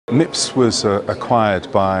MIPS was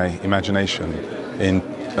acquired by Imagination in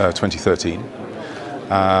 2013.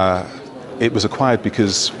 It was acquired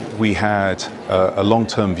because we had a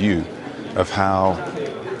long-term view of how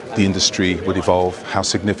the industry would evolve, how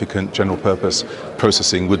significant general purpose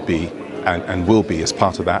processing would be and will be as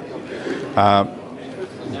part of that.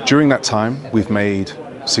 During that time, we've made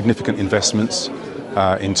significant investments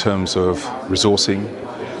in terms of resourcing,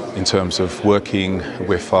 in terms of working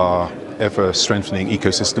with our ever-strengthening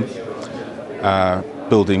ecosystem,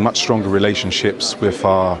 building much stronger relationships with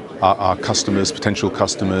our customers, potential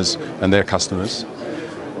customers, and their customers.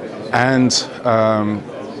 And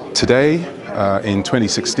today, in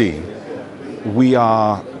 2016, we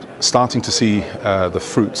are starting to see the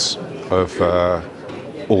fruits of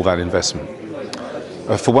all that investment.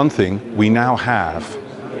 For one thing, we now have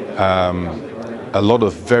a lot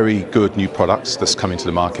of very good new products that's coming to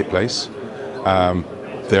the marketplace.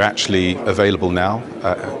 They're actually available now,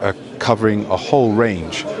 covering a whole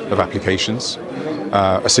range of applications.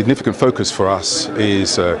 A significant focus for us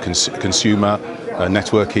is consumer,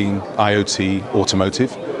 networking, IoT,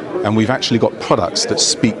 automotive, and we've actually got products that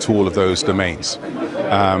speak to all of those domains.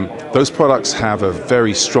 Those products have a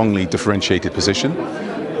very strongly differentiated position,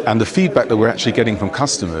 and the feedback that we're actually getting from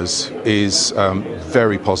customers is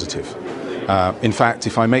very positive. In fact,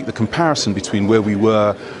 if I make the comparison between where we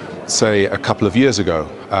were, say, a couple of years ago,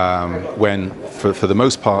 when for the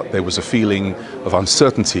most part there was a feeling of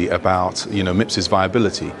uncertainty about MIPS's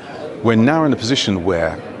viability, we're now in a position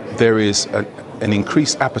where there is an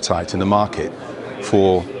increased appetite in the market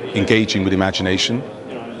for engaging with Imagination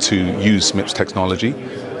to use MIPS technology.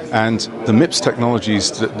 And the MIPS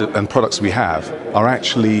technologies and products we have are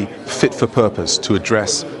actually fit for purpose to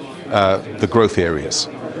address the growth areas.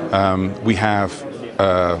 We have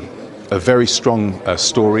a very strong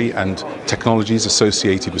story and technologies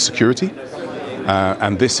associated with security,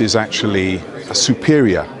 and this is actually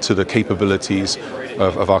superior to the capabilities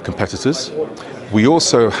of our competitors. We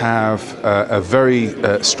also have a very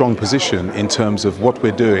strong position in terms of what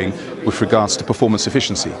we're doing with regards to performance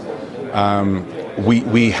efficiency.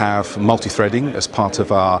 We have multi-threading as part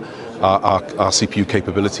of our CPU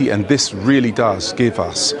capability, and this really does give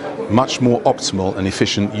us much more optimal and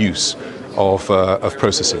efficient use of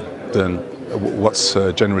processing than what's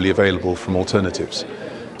generally available from alternatives.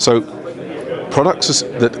 So products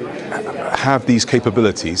that have these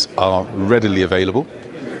capabilities are readily available.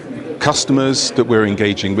 Customers that we're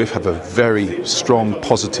engaging with have a very strong,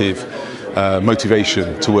 positive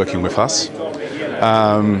motivation to working with us.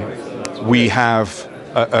 We have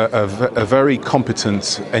a very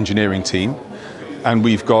competent engineering team, and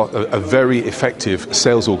we've got a very effective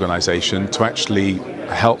sales organization to actually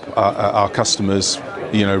help our customers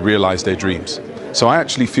realize their dreams. So I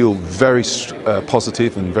actually feel very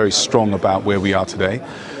positive and very strong about where we are today.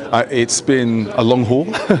 It's been a long haul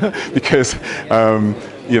because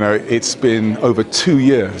it's been over 2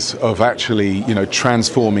 years of actually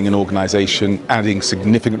transforming an organization, adding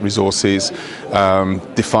significant resources,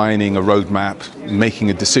 defining a roadmap, making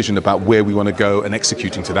a decision about where we want to go and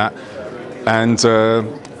executing to that. And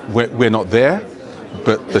we're not there,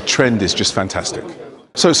 but the trend is just fantastic.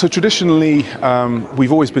 So traditionally,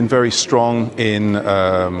 we've always been very strong in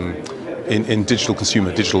digital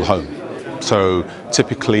consumer, digital home. So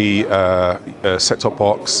typically set-top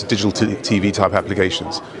box, digital TV type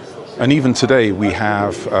applications. And even today we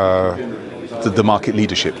have the market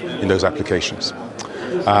leadership in those applications.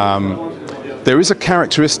 There is a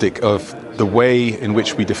characteristic of the way in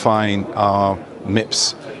which we define our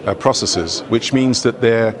MIPS processors, which means that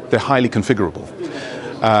they're highly configurable.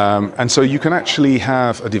 And so you can actually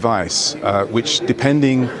have a device which,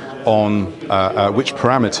 depending on which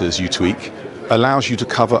parameters you tweak, allows you to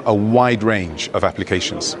cover a wide range of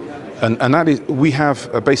applications. And that is, we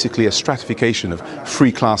have basically a stratification of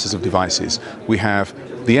 3 classes of devices. We have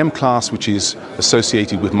the M class, which is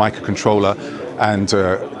associated with microcontroller and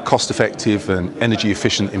cost-effective and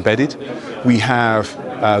energy-efficient embedded. We have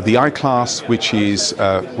the I class, which is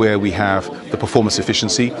where we have the performance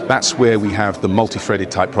efficiency. That's where we have the multi-threaded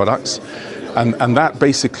type products. And that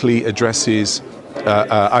basically addresses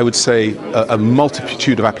I would say a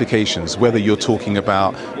multitude of applications, whether you're talking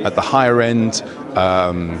about at the higher end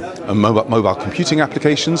mobile computing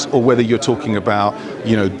applications, or whether you're talking about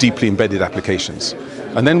deeply embedded applications.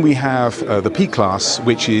 And then we have the P class,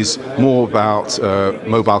 which is more about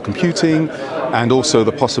mobile computing and also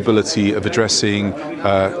the possibility of addressing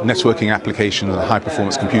networking applications and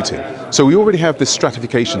high-performance computing. So we already have this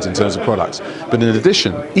stratifications in terms of products, but in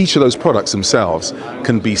addition, each of those products themselves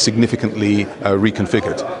can be significantly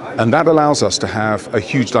reconfigured, and that allows us to have a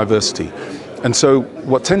huge diversity. And so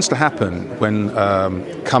what tends to happen when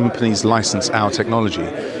companies license our technology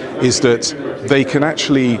is that they can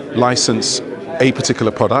actually license a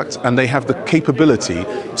particular product and they have the capability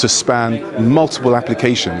to span multiple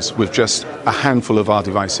applications with just a handful of our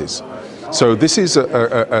devices. So this is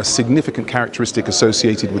a significant characteristic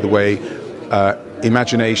associated with the way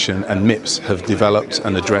imagination and MIPS have developed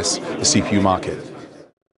and addressed the CPU market.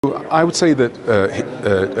 I would say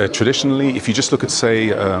that traditionally, if you just look at, say,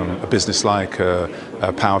 a business like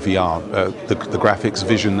Power VR, the graphics,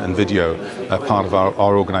 vision and video part of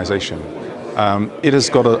our organization, it has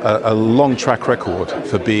got a long track record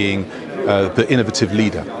for being the innovative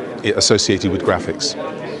leader associated with graphics.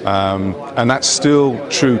 And that's still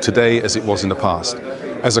true today as it was in the past.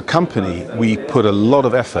 As a company, we put a lot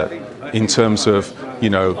of effort in terms of,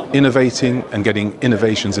 innovating and getting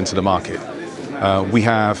innovations into the market. We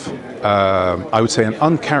have, I would say, an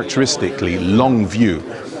uncharacteristically long view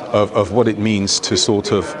of what it means to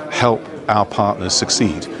sort of help our partners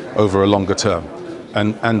succeed over a longer term.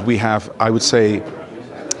 And we have, I would say,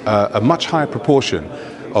 a much higher proportion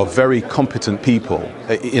of very competent people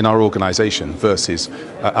in our organization versus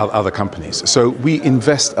other companies. So we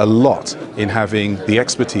invest a lot in having the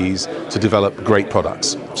expertise to develop great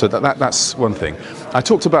products. So that's one thing. I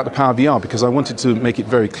talked about the Power VR because I wanted to make it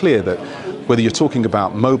very clear that whether you're talking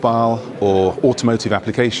about mobile or automotive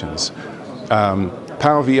applications,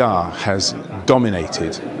 Power VR has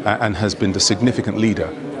dominated and has been the significant leader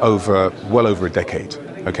well over a decade.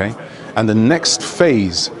 Okay, and the next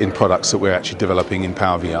phase in products that we're actually developing in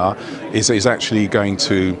Power VR is actually going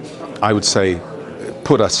to, I would say,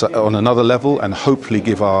 put us on another level and hopefully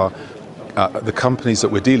give the companies that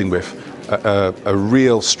we're dealing with a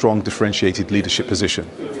real strong differentiated leadership position.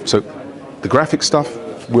 So the graphic stuff,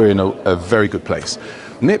 we're in a very good place.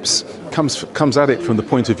 MIPS comes at it from the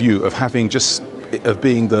point of view of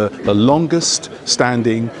being the longest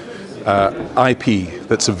standing IP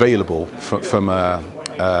that's available from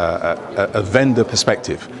a vendor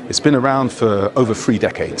perspective. It's been around for over 3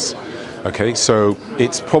 decades. Okay, so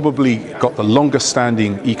it's probably got the longest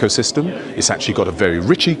standing ecosystem. It's actually got a very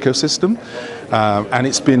rich ecosystem, and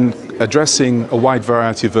it's been addressing a wide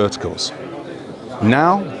variety of verticals.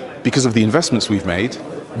 Now, because of the investments we've made,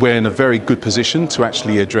 we're in a very good position to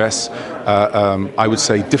actually address, I would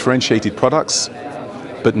say, differentiated products,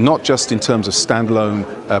 but not just in terms of standalone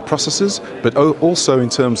processors, but also in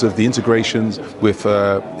terms of the integrations with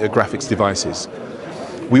graphics devices.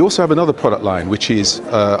 We also have another product line, which is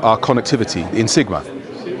our connectivity in Sigma.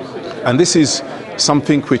 And this is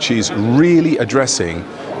something which is really addressing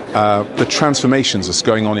the transformations that's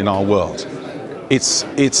going on in our world.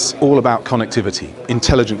 It's all about connectivity,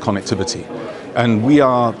 intelligent connectivity. And we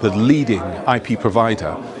are the leading IP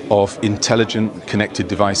provider of intelligent connected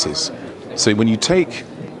devices. So when you take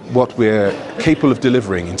what we're capable of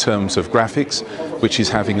delivering in terms of graphics, which is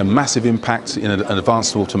having a massive impact in an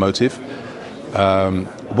advanced automotive,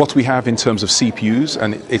 what we have in terms of CPUs,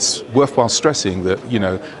 and it's worthwhile stressing that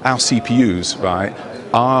our CPUs, right,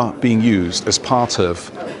 are being used as part of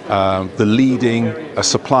the leading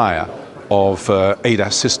supplier of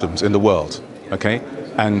ADAS systems in the world. Okay.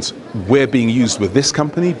 And we're being used with this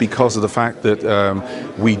company because of the fact that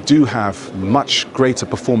we do have much greater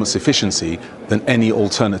performance efficiency than any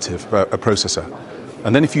alternative processor.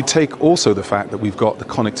 And then if you take also the fact that we've got the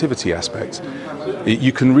connectivity aspect,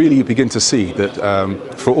 you can really begin to see that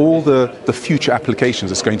for all the future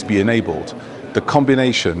applications that's going to be enabled, the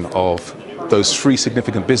combination of those 3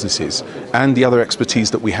 significant businesses and the other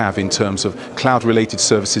expertise that we have in terms of cloud-related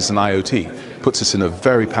services and IoT puts us in a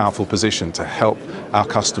very powerful position to help our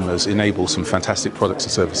customers enable some fantastic products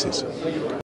and services.